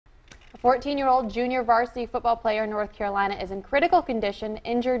14-year-old junior varsity football player in North Carolina is in critical condition,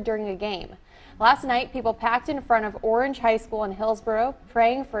 injured during a game. Last night, people packed in front of Orange High School in Hillsboro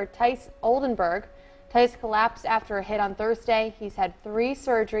praying for Tice Oldenburg. Tice collapsed after a hit on Thursday. He's had 3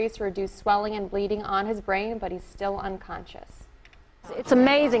 surgeries to reduce swelling and bleeding on his brain, but he's still unconscious. It's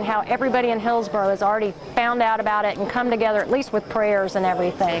amazing how everybody in Hillsboro has already found out about it and come together, at least with prayers and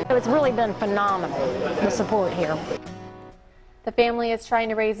everything. It's really been phenomenal, the support here. The family is trying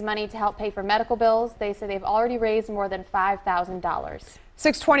to raise money to help pay for medical bills. They say they've already raised more than $5,000.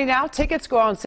 6:20 now. Tickets go on